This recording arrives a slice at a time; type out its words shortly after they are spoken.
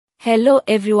Hello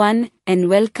everyone, and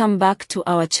welcome back to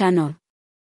our channel.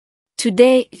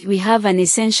 Today, we have an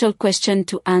essential question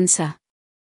to answer.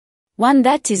 One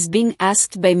that is being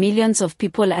asked by millions of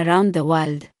people around the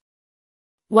world.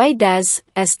 Why does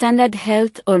a standard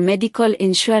health or medical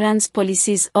insurance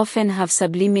policies often have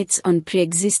sublimits on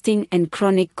pre-existing and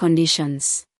chronic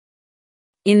conditions?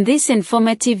 In this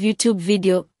informative YouTube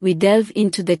video, we delve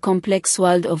into the complex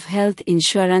world of health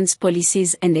insurance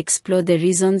policies and explore the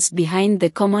reasons behind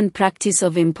the common practice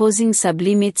of imposing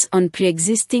sublimits on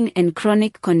pre-existing and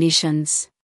chronic conditions.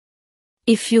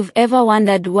 If you've ever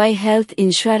wondered why health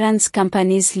insurance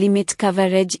companies limit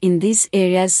coverage in these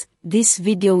areas, this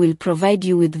video will provide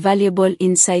you with valuable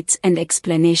insights and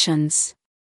explanations.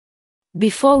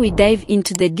 Before we dive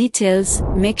into the details,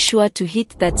 make sure to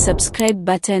hit that subscribe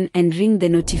button and ring the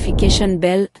notification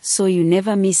bell so you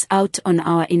never miss out on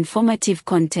our informative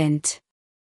content.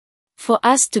 For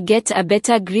us to get a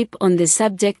better grip on the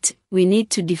subject, we need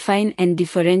to define and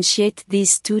differentiate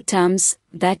these two terms,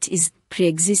 that is,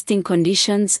 pre-existing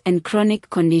conditions and chronic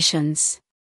conditions.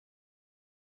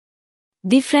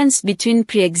 Difference between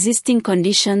pre-existing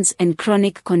conditions and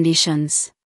chronic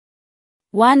conditions.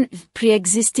 1.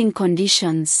 Pre-existing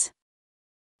conditions.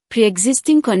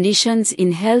 Pre-existing conditions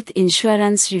in health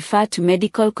insurance refer to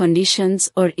medical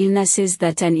conditions or illnesses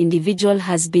that an individual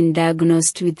has been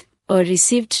diagnosed with, or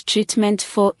received treatment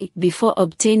for, before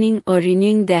obtaining or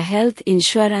renewing their health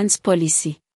insurance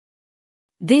policy.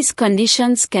 These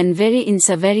conditions can vary in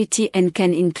severity and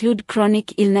can include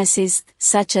chronic illnesses,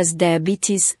 such as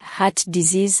diabetes, heart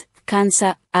disease,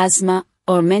 cancer, asthma,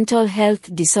 or mental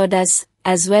health disorders,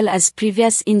 as well as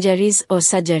previous injuries or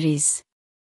surgeries.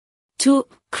 2.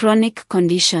 Chronic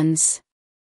conditions.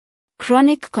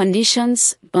 Chronic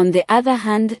conditions, on the other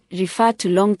hand, refer to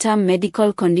long-term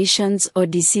medical conditions or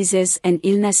diseases and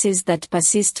illnesses that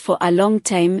persist for a long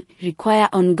time, require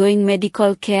ongoing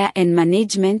medical care and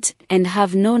management, and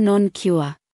have no known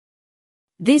cure.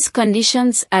 These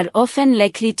conditions are often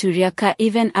likely to reoccur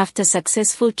even after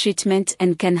successful treatment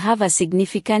and can have a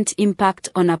significant impact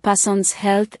on a person's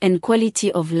health and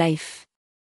quality of life.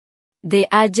 They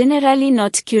are generally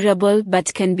not curable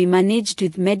but can be managed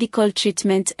with medical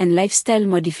treatment and lifestyle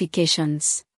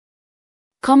modifications.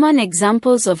 Common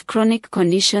examples of chronic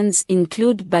conditions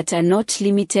include but are not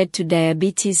limited to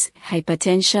diabetes,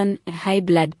 hypertension, high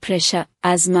blood pressure,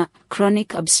 asthma,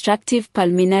 chronic obstructive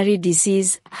pulmonary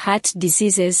disease, heart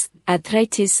diseases,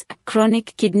 arthritis,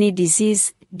 chronic kidney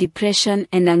disease, depression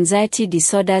and anxiety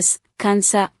disorders,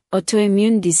 cancer,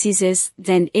 autoimmune diseases,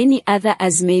 and any other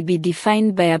as may be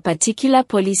defined by a particular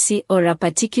policy or a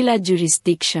particular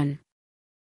jurisdiction.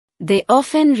 They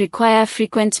often require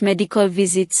frequent medical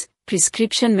visits,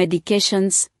 prescription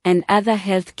medications, and other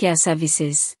healthcare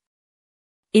services.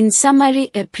 In summary,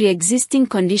 pre-existing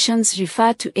conditions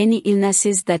refer to any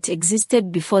illnesses that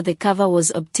existed before the cover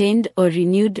was obtained or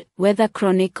renewed, whether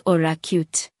chronic or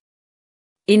acute.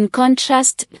 In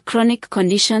contrast, chronic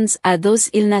conditions are those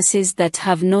illnesses that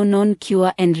have no known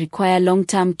cure and require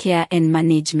long-term care and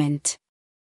management.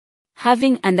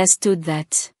 Having understood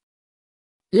that,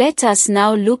 let us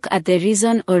now look at the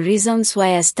reason or reasons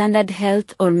why a standard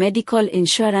health or medical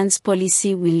insurance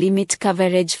policy will limit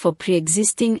coverage for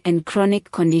pre-existing and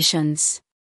chronic conditions.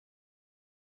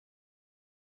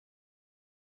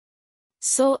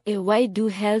 So, why do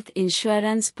health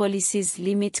insurance policies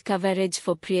limit coverage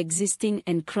for pre-existing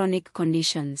and chronic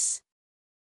conditions?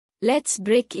 Let's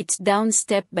break it down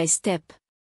step by step.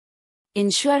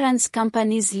 Insurance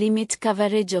companies limit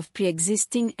coverage of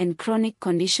pre-existing and chronic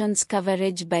conditions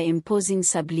coverage by imposing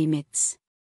sublimits,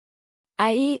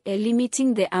 i.e.,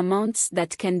 limiting the amounts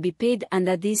that can be paid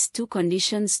under these two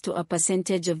conditions to a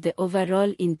percentage of the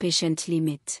overall inpatient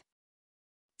limit.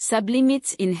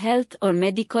 Sublimits in health or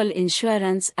medical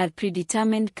insurance are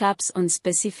predetermined caps on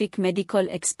specific medical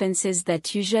expenses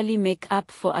that usually make up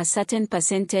for a certain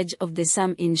percentage of the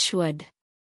sum insured.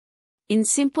 In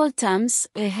simple terms,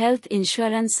 health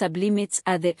insurance sublimits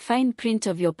are the fine print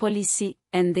of your policy,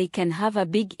 and they can have a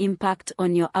big impact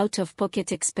on your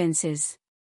out-of-pocket expenses.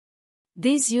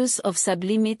 These use of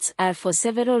sublimits are for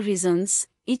several reasons,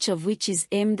 each of which is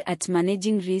aimed at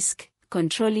managing risk,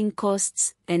 controlling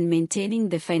costs, and maintaining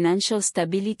the financial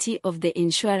stability of the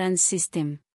insurance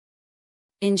system.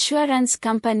 Insurance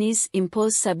companies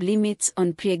impose sublimits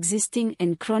on pre-existing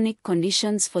and chronic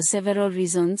conditions for several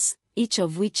reasons, each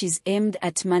of which is aimed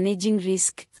at managing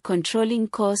risk, controlling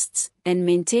costs, and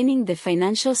maintaining the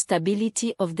financial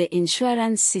stability of the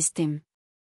insurance system.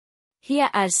 Here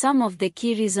are some of the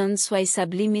key reasons why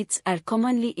sublimits are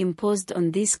commonly imposed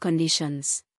on these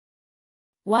conditions.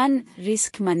 1.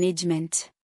 Risk management.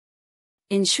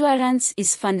 Insurance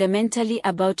is fundamentally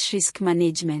about risk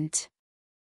management.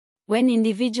 When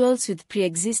individuals with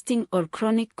pre-existing or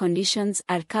chronic conditions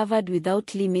are covered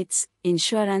without limits,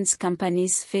 insurance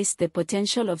companies face the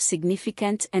potential of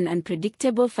significant and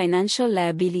unpredictable financial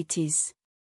liabilities.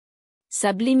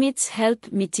 Sublimits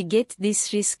help mitigate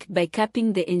this risk by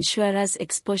capping the insurer's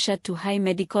exposure to high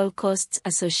medical costs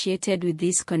associated with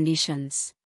these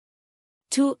conditions.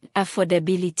 2.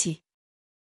 Affordability.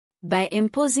 By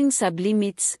imposing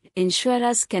sublimits,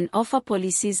 insurers can offer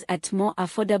policies at more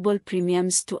affordable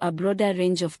premiums to a broader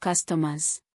range of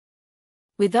customers.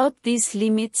 Without these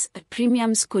limits,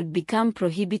 premiums could become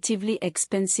prohibitively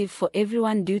expensive for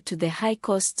everyone due to the high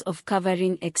costs of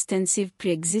covering extensive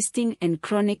pre-existing and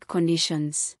chronic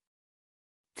conditions.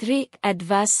 3.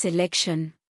 Adverse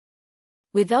selection.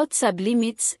 Without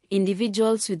sublimits,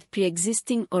 individuals with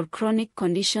pre-existing or chronic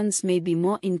conditions may be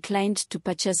more inclined to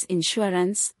purchase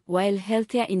insurance, while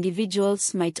healthier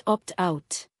individuals might opt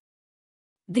out.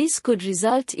 This could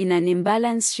result in an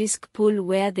imbalanced risk pool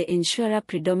where the insurer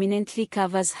predominantly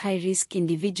covers high-risk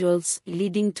individuals,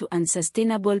 leading to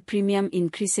unsustainable premium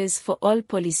increases for all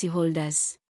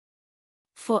policyholders.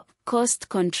 4. Cost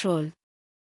control.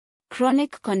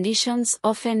 Chronic conditions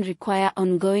often require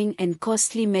ongoing and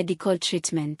costly medical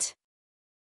treatment.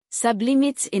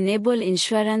 Sublimits enable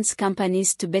insurance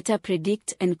companies to better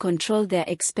predict and control their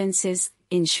expenses,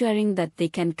 ensuring that they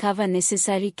can cover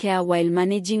necessary care while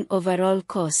managing overall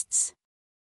costs.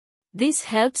 This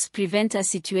helps prevent a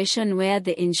situation where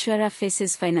the insurer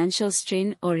faces financial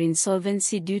strain or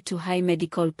insolvency due to high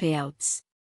medical payouts.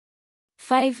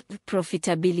 5.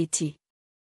 Profitability.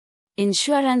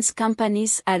 Insurance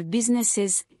companies are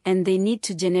businesses, and they need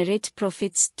to generate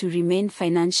profits to remain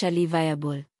financially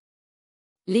viable.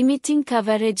 Limiting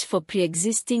coverage for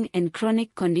pre-existing and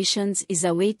chronic conditions is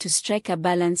a way to strike a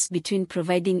balance between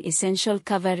providing essential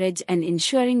coverage and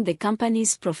ensuring the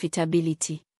company's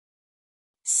profitability.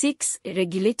 6.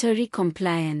 Regulatory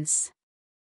compliance.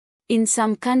 In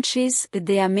some countries,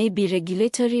 there may be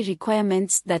regulatory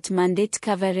requirements that mandate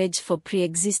coverage for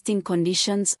pre-existing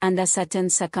conditions under certain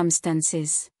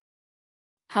circumstances.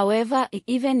 However,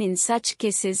 even in such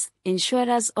cases,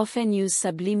 insurers often use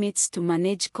sublimits to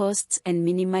manage costs and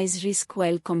minimize risk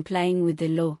while complying with the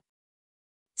law.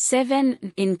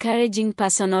 7. Encouraging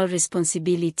personal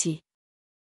responsibility.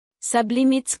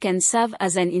 Sublimits can serve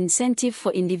as an incentive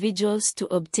for individuals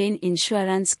to obtain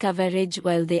insurance coverage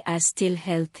while they are still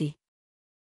healthy.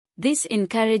 This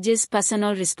encourages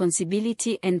personal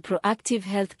responsibility and proactive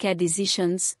healthcare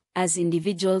decisions, as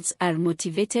individuals are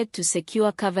motivated to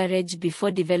secure coverage before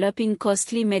developing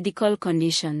costly medical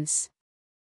conditions.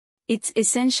 It's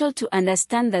essential to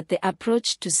understand that the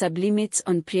approach to sublimits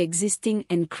on pre-existing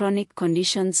and chronic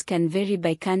conditions can vary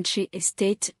by country,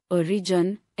 state, or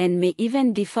region, and may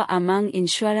even differ among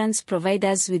insurance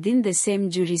providers within the same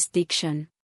jurisdiction.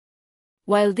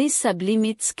 While these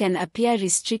sublimits can appear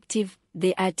restrictive,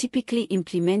 they are typically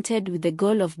implemented with the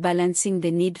goal of balancing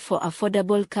the need for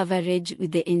affordable coverage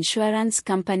with the insurance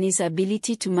company's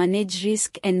ability to manage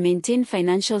risk and maintain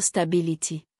financial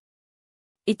stability.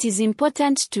 It is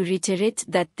important to reiterate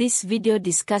that this video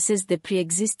discusses the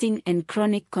pre-existing and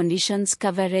chronic conditions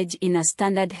coverage in a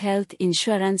standard health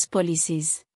insurance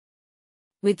policies.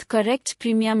 With correct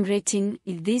premium rating,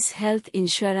 these health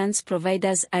insurance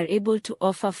providers are able to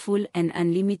offer full and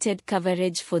unlimited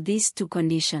coverage for these two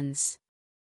conditions.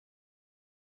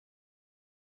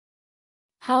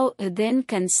 How, then,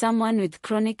 can someone with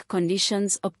chronic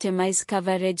conditions optimize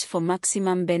coverage for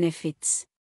maximum benefits?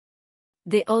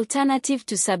 The alternative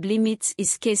to sublimits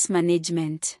is case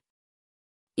management.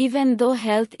 Even though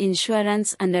health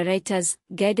insurance underwriters,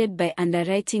 guided by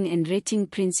underwriting and rating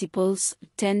principles,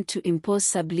 tend to impose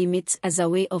sublimits as a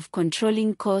way of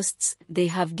controlling costs, they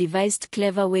have devised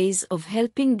clever ways of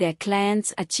helping their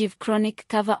clients achieve chronic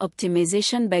cover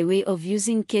optimization by way of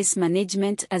using case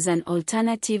management as an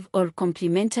alternative or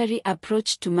complementary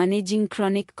approach to managing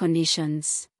chronic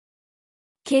conditions.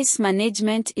 Case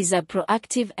management is a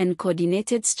proactive and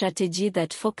coordinated strategy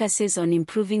that focuses on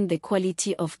improving the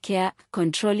quality of care,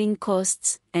 controlling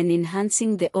costs, and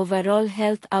enhancing the overall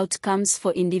health outcomes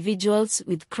for individuals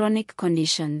with chronic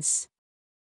conditions.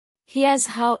 Here's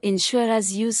how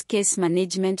insurers use case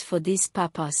management for this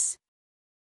purpose.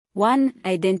 1.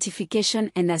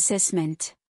 Identification and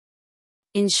assessment.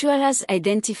 Insurers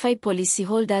identify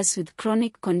policyholders with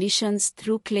chronic conditions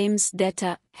through claims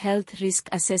data, health risk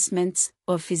assessments,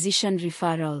 or physician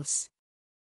referrals.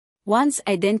 Once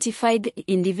identified,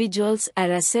 individuals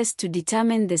are assessed to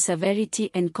determine the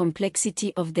severity and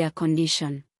complexity of their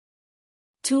condition.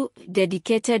 2.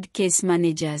 Dedicated case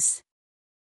managers.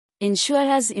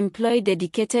 Insurers employ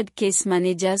dedicated case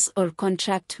managers or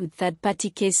contract with third-party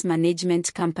case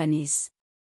management companies.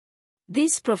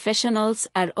 These professionals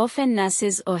are often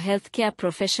nurses or healthcare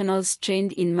professionals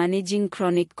trained in managing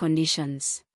chronic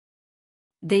conditions.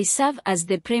 They serve as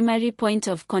the primary point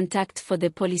of contact for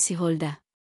the policyholder.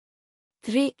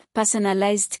 3.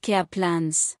 Personalized care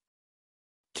plans.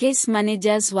 Case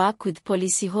managers work with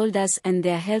policyholders and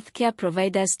their healthcare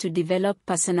providers to develop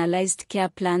personalized care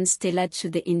plans tailored to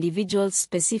the individual's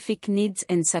specific needs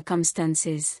and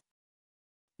circumstances.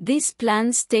 These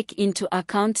plans take into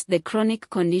account the chronic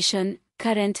condition,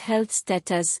 current health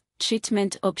status,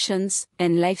 treatment options,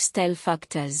 and lifestyle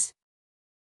factors.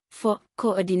 4.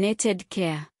 Coordinated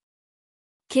care.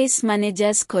 Case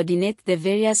managers coordinate the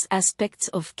various aspects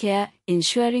of care,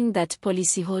 ensuring that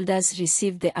policyholders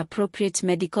receive the appropriate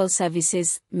medical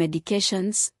services,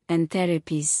 medications, and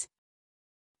therapies.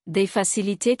 They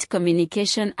facilitate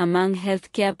communication among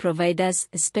healthcare providers,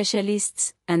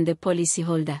 specialists, and the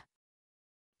policyholder.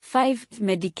 5.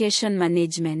 Medication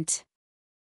management.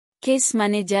 Case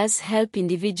managers help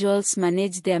individuals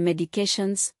manage their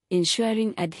medications,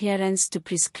 ensuring adherence to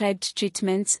prescribed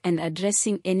treatments and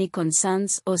addressing any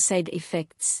concerns or side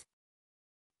effects.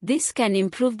 This can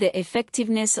improve the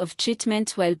effectiveness of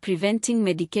treatment while preventing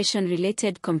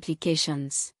medication-related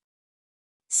complications.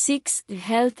 6.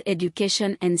 Health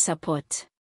education and support.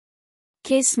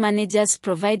 Case managers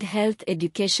provide health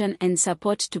education and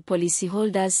support to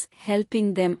policyholders,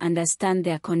 helping them understand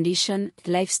their condition,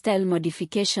 lifestyle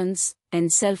modifications,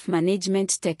 and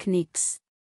self-management techniques.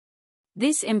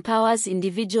 This empowers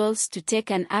individuals to take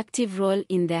an active role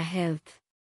in their health.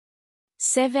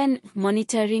 7.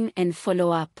 Monitoring and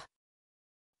follow-up.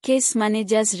 Case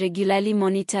managers regularly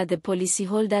monitor the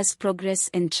policyholder's progress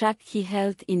and track key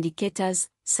health indicators,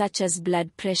 such as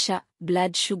blood pressure,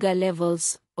 blood sugar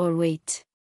levels, or weight.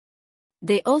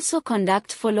 They also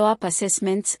conduct follow-up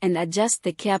assessments and adjust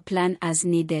the care plan as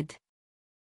needed.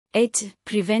 8.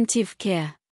 Preventive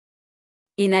care.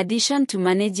 In addition to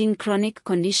managing chronic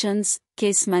conditions,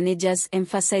 case managers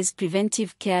emphasize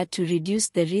preventive care to reduce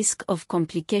the risk of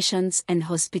complications and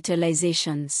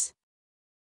hospitalizations.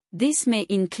 This may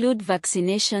include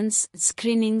vaccinations,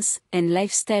 screenings, and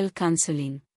lifestyle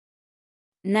counseling.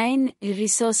 9.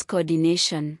 Resource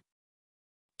coordination.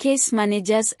 Case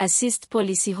managers assist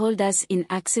policyholders in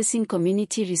accessing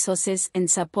community resources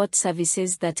and support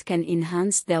services that can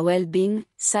enhance their well-being,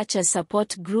 such as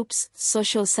support groups,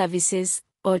 social services,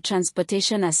 or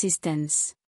transportation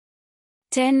assistance.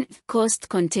 10. Cost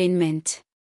containment.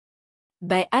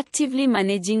 By actively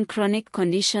managing chronic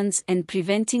conditions and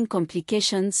preventing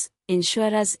complications,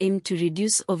 insurers aim to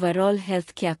reduce overall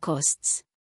healthcare costs.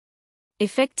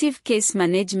 Effective case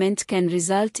management can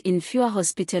result in fewer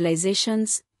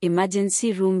hospitalizations,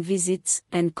 emergency room visits,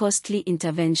 and costly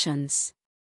interventions.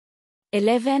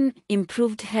 11.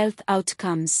 Improved health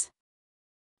outcomes.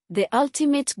 The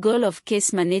ultimate goal of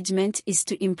case management is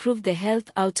to improve the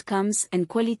health outcomes and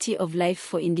quality of life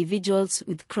for individuals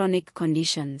with chronic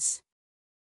conditions.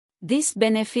 This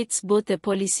benefits both the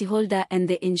policyholder and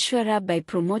the insurer by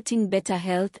promoting better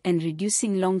health and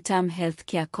reducing long-term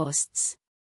healthcare costs.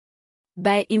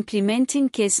 By implementing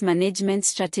case management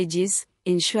strategies,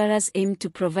 insurers aim to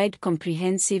provide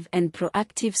comprehensive and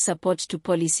proactive support to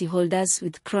policyholders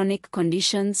with chronic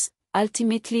conditions,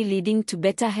 ultimately leading to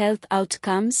better health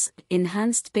outcomes,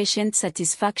 enhanced patient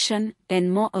satisfaction,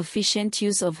 and more efficient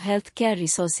use of healthcare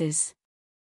resources.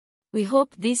 We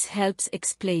hope this helps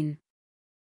explain.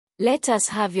 Let us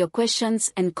have your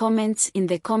questions and comments in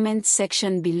the comments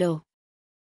section below.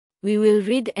 We will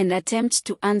read and attempt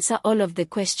to answer all of the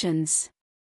questions.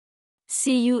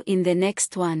 See you in the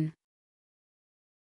next one.